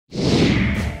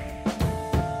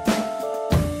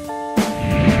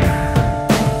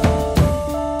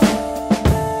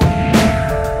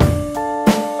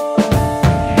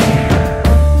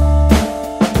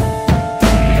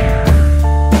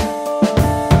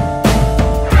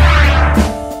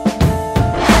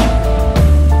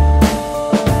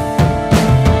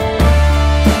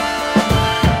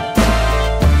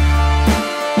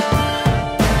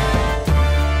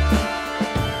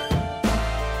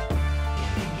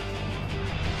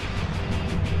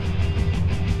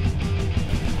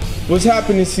What's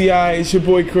happening, CI? It's your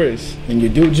boy Chris. And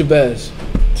your dude Jabez.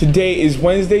 Today is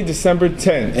Wednesday, December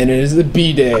 10th. And it is the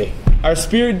B-Day. Our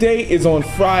Spirit Day is on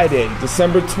Friday,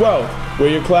 December 12th. Wear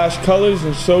your class colors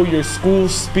and show your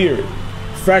school's spirit.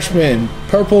 Freshmen,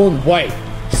 purple and white.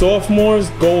 Sophomores,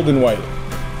 gold and white.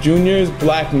 Juniors,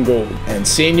 black and gold. And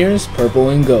seniors, purple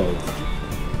and gold.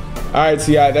 Alright,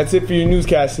 CI, that's it for your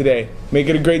newscast today. Make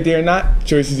it a great day or not,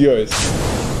 choice is yours.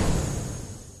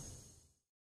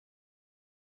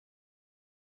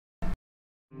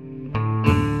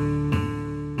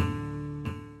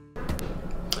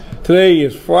 Today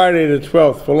is Friday the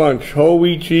 12th. For lunch, whole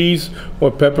wheat cheese or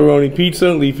pepperoni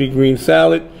pizza, leafy green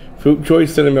salad, fruit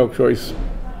choice, and a milk choice.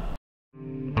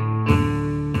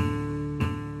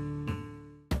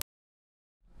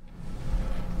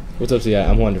 What's up, CI?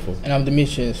 I'm wonderful. And I'm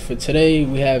Demetrius. For today,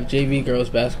 we have JV girls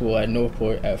basketball at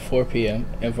Northport at 4 p.m.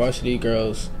 and varsity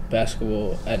girls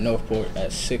basketball at Northport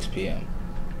at 6 p.m.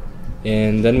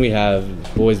 And then we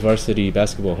have boys varsity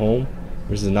basketball home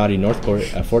versus Naughty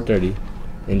Northport at 4:30,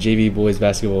 and JV boys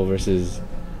basketball versus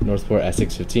Northport at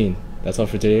 6:15. That's all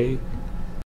for today.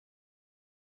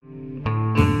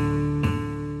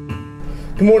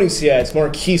 Good morning, CI. It's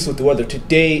Marquise with the weather.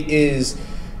 Today is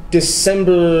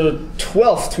December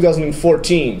 12th,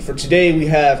 2014. For today, we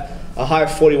have a high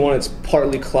of 41. It's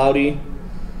partly cloudy.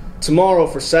 Tomorrow,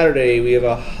 for Saturday, we have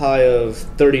a high of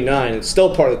 39. It's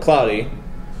still partly cloudy.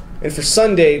 And for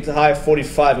Sunday, it's a high of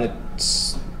 45, and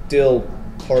it's still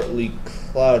partly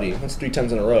cloudy. That's 3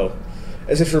 times in a row.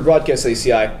 As if your broadcast today,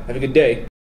 CI. Have a good day.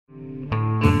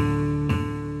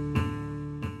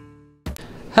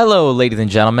 Hello, ladies and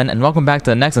gentlemen, and welcome back to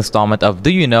the next installment of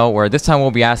Do You Know, where this time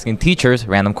we'll be asking teachers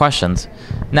random questions.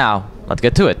 Now, let's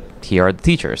get to it. Here are the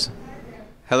teachers.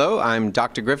 Hello, I'm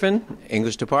Dr. Griffin,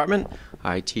 English Department.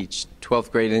 I teach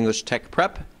 12th grade English Tech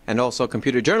Prep and also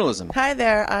computer journalism. Hi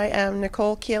there, I am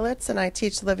Nicole Kielitz, and I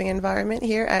teach Living Environment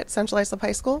here at Central Islip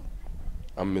High School.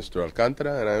 I'm Mr.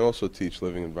 Alcantara, and I also teach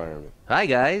Living Environment. Hi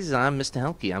guys, I'm Mr.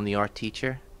 Helke. I'm the art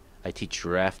teacher. I teach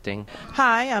drafting.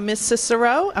 Hi, I'm Miss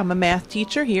Cicero. I'm a math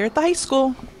teacher here at the high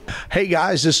school. Hey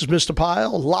guys, this is Mr.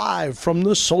 Pyle, live from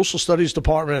the Social Studies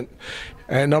Department,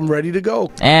 and I'm ready to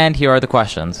go. And here are the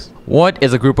questions. What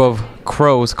is a group of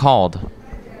crows called?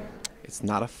 It's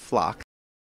not a flock.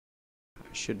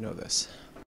 I should know this.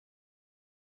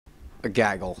 A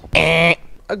gaggle. A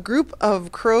group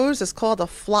of crows is called a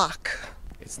flock.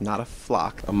 It's not a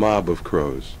flock. A mob of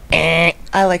crows. I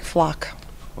like flock.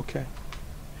 Okay.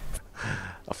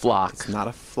 A flock. It's not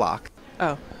a flock.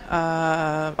 Oh,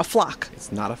 a flock.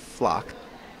 It's not a flock.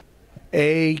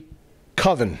 A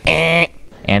coven.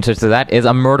 Answer to that is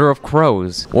a murder of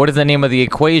crows. What is the name of the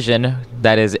equation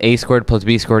that is a squared plus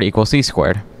b squared equals c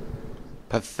squared?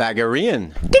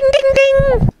 Pythagorean. Ding, ding,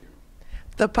 ding!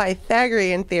 The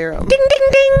Pythagorean theorem. Ding, ding,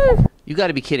 ding! You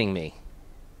gotta be kidding me.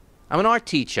 I'm an art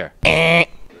teacher.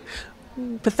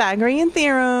 Pythagorean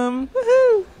theorem.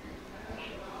 Woohoo!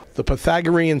 The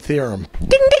Pythagorean theorem. Ding,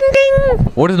 ding, ding!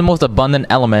 What is the most abundant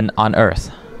element on Earth?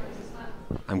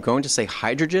 I'm going to say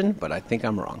hydrogen, but I think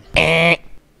I'm wrong.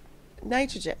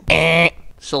 Nitrogen.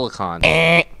 Silicon.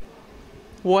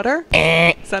 Water?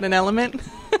 Is that an element?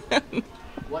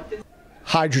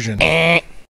 Hydrogen.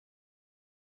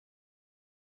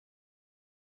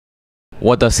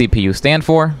 What does CPU stand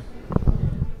for?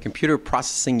 Computer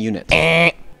processing unit.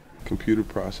 Computer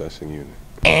processing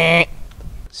unit.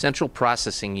 Central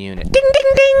processing unit. Ding,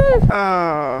 ding, ding!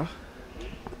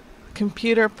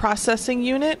 Computer processing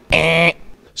unit?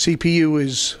 CPU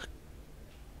is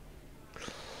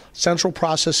Central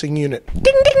Processing Unit. Ding,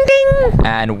 ding, ding!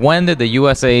 And when did the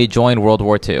USA join World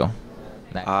War II?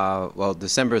 Well,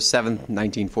 December 7th,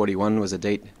 1941 was a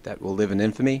date that will live in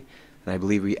infamy. And I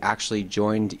believe we actually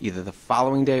joined either the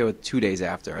following day or 2 days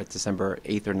after, at December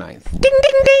 8th or 9th. Ding,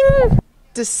 ding, ding!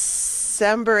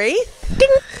 December 8th?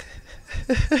 Ding!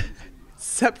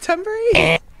 September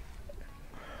 8th?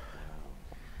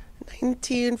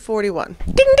 1941.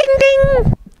 Ding, ding,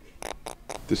 ding!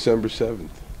 December 7th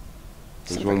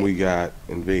is when we got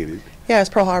invaded. Yeah, it's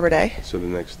Pearl Harbor Day. So the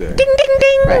next day. Ding, ding,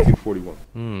 ding!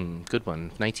 1941. Good one.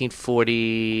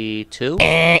 1942?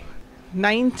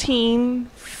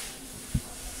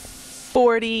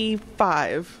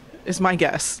 1945 is my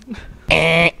guess.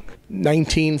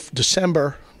 19th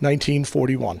December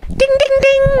 1941. Ding, ding, ding!